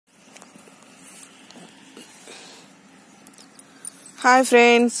Hi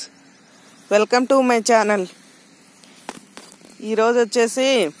friends, welcome to my channel. ఈరోజు వచ్చేసి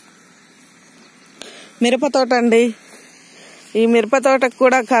మిరప తోట అండి. ఈ మిరప తోటకు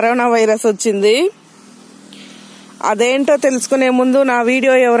కూడా కరోనా వైరస్ వచ్చింది. అదేంటో తెలుసుకునే ముందు నా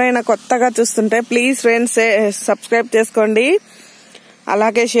వీడియో ఎవరైనా కొత్తగా చూస్తుంటే ప్లీజ్ ఫ్రెండ్స్ సబ్స్క్రైబ్ చేసుకోండి,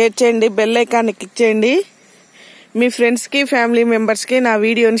 అలాగే షేర్ చేయండి, బెల్ ఐకాన్ని క్లిక్ చేయండి. మీ ఫ్రెండ్స్కి ఫ్యామిలీ మెంబర్స్కి నా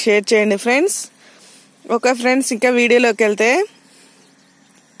వీడియోని షేర్ చేయండి ఫ్రెండ్స్. ఓకే ఫ్రెండ్స్, ఇంకా వీడియోలోకి వెళ్తే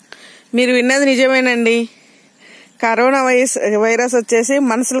మీరు విన్నది నిజమేనండి. కరోనా వైరస్ వచ్చేసి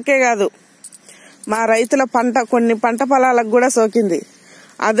మనుషులకే కాదు, మా రైతుల కొన్ని పంట పొలాలకు కూడా సోకింది.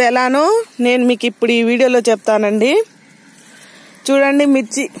 అది ఎలానో నేను మీకు ఇప్పుడు ఈ వీడియోలో చెప్తానండి. చూడండి,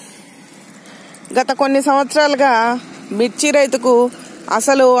 మిర్చి గత కొన్ని సంవత్సరాలుగా మిర్చి రైతుకు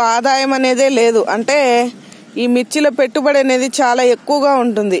అసలు ఆదాయం అనేదే లేదు. అంటే ఈ మిర్చిలో పెట్టుబడి అనేది చాలా ఎక్కువగా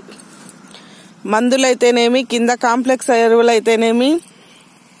ఉంటుంది. మందులైతేనేమి, కింద కాంప్లెక్స్ ఎరువులు అయితేనేమి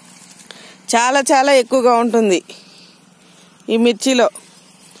చాలా చాలా ఎక్కువగా ఉంటుంది ఈ మిర్చిలో.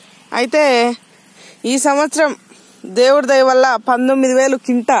 అయితే ఈ సంవత్సరం దేవుడి దయ వల్ల 19,000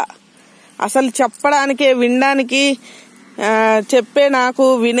 కింటా. అసలు చెప్పడానికే, వినడానికి చెప్పే నాకు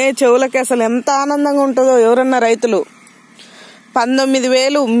వినే చెవులకి అసలు ఎంత ఆనందంగా ఉంటుందో. ఎవరన్నా రైతులు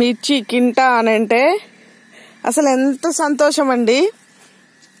 19,000 మిర్చి కింటా అని అంటే అసలు ఎంత సంతోషం అండి.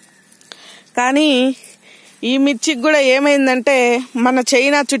 కానీ ఈ మిర్చికి కూడా ఏమైందంటే, మన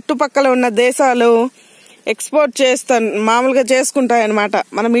చైనా చుట్టుపక్కల ఉన్న దేశాలు ఎక్స్పోర్ట్ మామూలుగా చేసుకుంటాయన్నమాట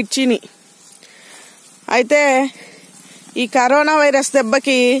మన మిర్చిని. అయితే ఈ కరోనా వైరస్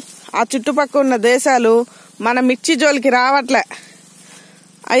దెబ్బకి ఆ చుట్టుపక్కల ఉన్న దేశాలు మన మిర్చి జోలికి రావట్లే.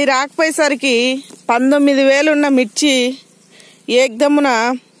 అవి రాకపోయేసరికి 19,000 ఉన్న మిర్చి ఏకదమ్మున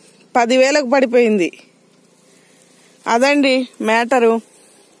 10,000కు పడిపోయింది. అదండి మ్యాటరు.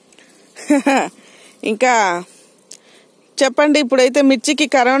 ఇంకా చెప్పండి, ఇప్పుడైతే మిర్చికి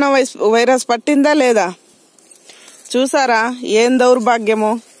కరోనా వైరస్ పట్టిందా లేదా? చూసారా ఏం దౌర్భాగ్యమో.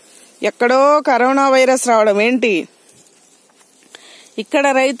 ఎక్కడో కరోనా వైరస్ రావడం ఏంటి, ఇక్కడ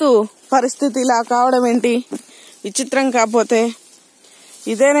రైతు పరిస్థితి ఇలా కావడం ఏంటి? విచిత్రం కాకపోతే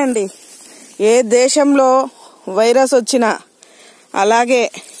ఇదేనండి. ఏ దేశంలో వైరస్ వచ్చినా, అలాగే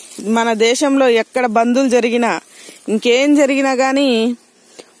మన దేశంలో ఎక్కడ బందులు జరిగినా, ఇంకేం జరిగినా కానీ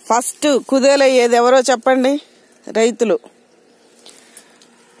ఫస్ట్ కుదేలయ్యేది ఎవరో చెప్పండి? రైతులు.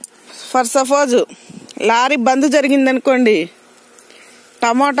 For suppose lorry bandh జరిగిందనుకోండి,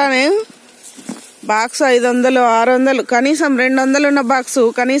 టమాటాని box 500, 600, కనీసం 200 ఉన్న బాక్సు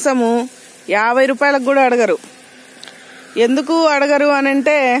కనీసము 50 రూపాయలకు కూడా అడగరు. ఎందుకు అడగరు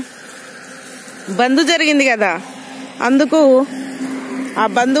అనంటే బంద్ జరిగింది కదా. అందుకు ఆ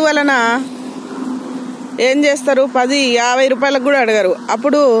బంద్ వలన ఏం చేస్తారు, 10, 50 రూపాయలకు కూడా అడగరు.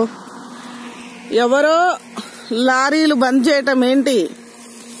 అప్పుడు ఎవరో లారీలు బంద్ చేయటం ఏంటి?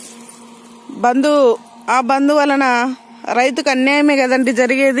 ఆ బంద్ వలన రైతుకు అన్యాయమే కదండి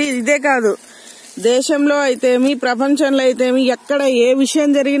జరిగేది. ఇదే కాదు, దేశంలో అయితేమి, ప్రపంచంలో అయితేమి, ఎక్కడ ఏ విషయం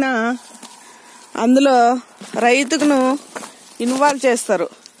జరిగినా అందులో రైతుకును ఇన్వాల్వ్ చేస్తారు.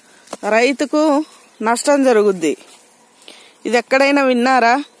 రైతుకు నష్టం జరుగుద్ది. ఇది ఎక్కడైనా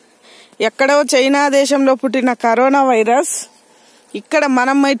విన్నారా? ఎక్కడో చైనా దేశంలో పుట్టిన కరోనా వైరస్ ఇక్కడ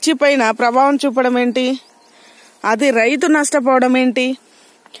మనం మిర్చి పైన ప్రభావం చూపడం ఏంటి? అది రైతు నష్టపోవడం ఏంటి?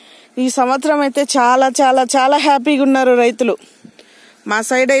 ఈ సంవత్సరం అయితే చాలా చాలా చాలా హ్యాపీగా ఉన్నారు రైతులు. మా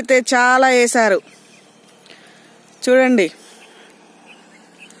సైడ్ అయితే చాలా వేశారు. చూడండి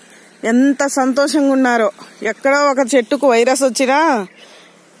ఎంత సంతోషంగా ఉన్నారో. ఎక్కడో ఒక చెట్టుకు వైరస్ వచ్చినా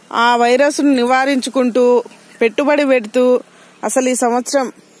ఆ వైరస్ను నివారించుకుంటూ పెట్టుబడి పెడుతూ అసలు ఈ సంవత్సరం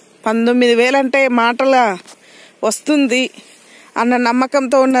 19,000 అంటే మాటలా వస్తుంది అన్న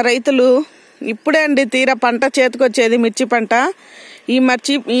నమ్మకంతో ఉన్న రైతులు ఇప్పుడే అండి తీరా పంట చేతికొచ్చేది, మిర్చి పంట. ఈ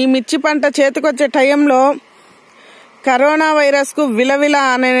మిర్చి పంట చేతికొచ్చే టైంలో కరోనా వైరస్కు విలవిల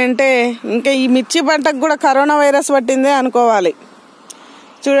అంటే ఇంకా ఈ మిర్చి పంటకు కూడా కరోనా వైరస్ పట్టిందే అనుకోవాలి.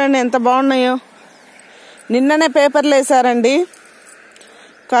 చూడండి ఎంత బాగున్నాయో. నిన్ననే పేపర్లు వేశారండి,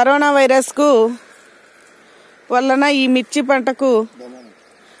 కరోనా వైరస్కు వలన ఈ మిర్చి పంటకు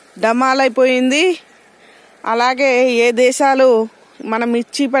డమాలైపోయింది. అలాగే ఏ దేశాలు మన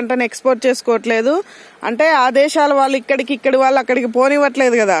మిర్చి పంటను ఎక్స్పోర్ట్ చేసుకోవట్లేదు అంటే ఆ దేశాల వాళ్ళు ఇక్కడి వాళ్ళు అక్కడికి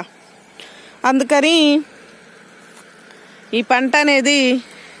పోనివ్వట్లేదు కదా. అందుకని ఈ పంట అనేది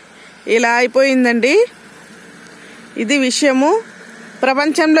ఇలా అయిపోయిందండి. ఇది విషయము.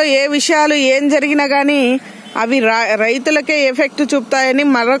 ప్రపంచంలో ఏ విషయాలు ఏం జరిగినా కానీ అవి రైతులకే ఎఫెక్ట్ చూపుతాయని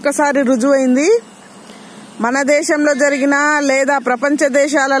మరొకసారి రుజువైంది. మన దేశంలో జరిగినా లేదా ప్రపంచ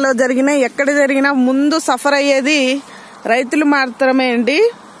దేశాలలో జరిగినా, ఎక్కడ జరిగినా ముందు సఫర్ అయ్యేది రైతులు మాత్రమే అండి.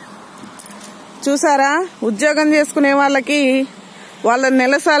 చూసారా, ఉద్యోగం చేసుకునే వాళ్ళకి వాళ్ళ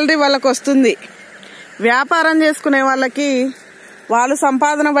నెల సాలరీ వాళ్ళకి వస్తుంది. వ్యాపారం చేసుకునే వాళ్ళకి వాళ్ళ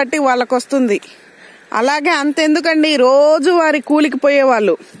సంపాదన బట్టి వాళ్ళకి వస్తుంది. అలాగే అంతెందుకండి, రోజు వారి కూలికి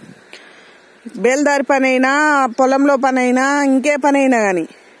పోయేవాళ్ళు, బేల్దారి పని అయినా, పొలంలో పని అయినా, ఇంకే పని అయినా కానీ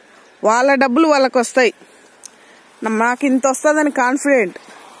వాళ్ళ డబ్బులు వాళ్ళకి వస్తాయి. మాకు ఇంత వస్తుందని కాన్ఫిడెంట్.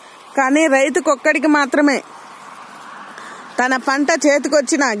 కానీ రైతుకు ఒక్కడికి మాత్రమే తన పంట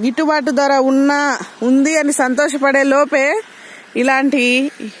చేతికొచ్చిన గిట్టుబాటు ధర ఉంది అని సంతోషపడే లోపే ఇలాంటి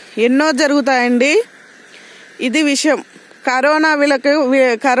ఎన్నో జరుగుతాయండి. ఇది విషయం.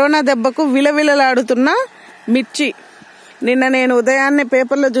 కరోనా దెబ్బకు విలవిలలాడుతున్న మిర్చి. నిన్న నేను ఉదయాన్నే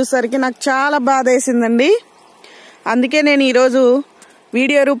పేపర్లో చూసేసరికి నాకు చాలా బాధ వేసిందండి. అందుకే నేను ఈరోజు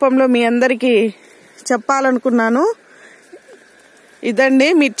వీడియో రూపంలో మీ అందరికీ చెప్పాలనుకున్నాను. ఇదండి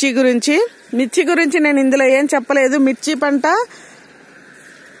మిర్చి గురించి నేను ఇందులో ఏం చెప్పలేదు. మిర్చి పంట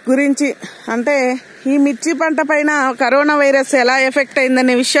గురించి అంటే ఈ మిర్చి పంట పైన కరోనా వైరస్ ఎలా ఎఫెక్ట్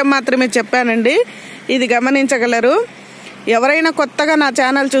అయిందనే విషయం మాత్రమే చెప్పానండి. ఇది గమనించగలరు. ఎవరైనా కొత్తగా నా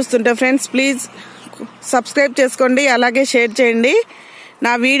ఛానల్ చూస్తుంటే ఫ్రెండ్స్ ప్లీజ్ సబ్స్క్రైబ్ చేసుకోండి, అలాగే షేర్ చేయండి.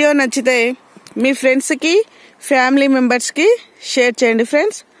 నా వీడియో నచ్చితే మీ ఫ్రెండ్స్కి, ఫ్యామిలీ మెంబర్స్కి షేర్ చేయండి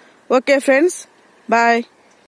ఫ్రెండ్స్. Okay friends, bye.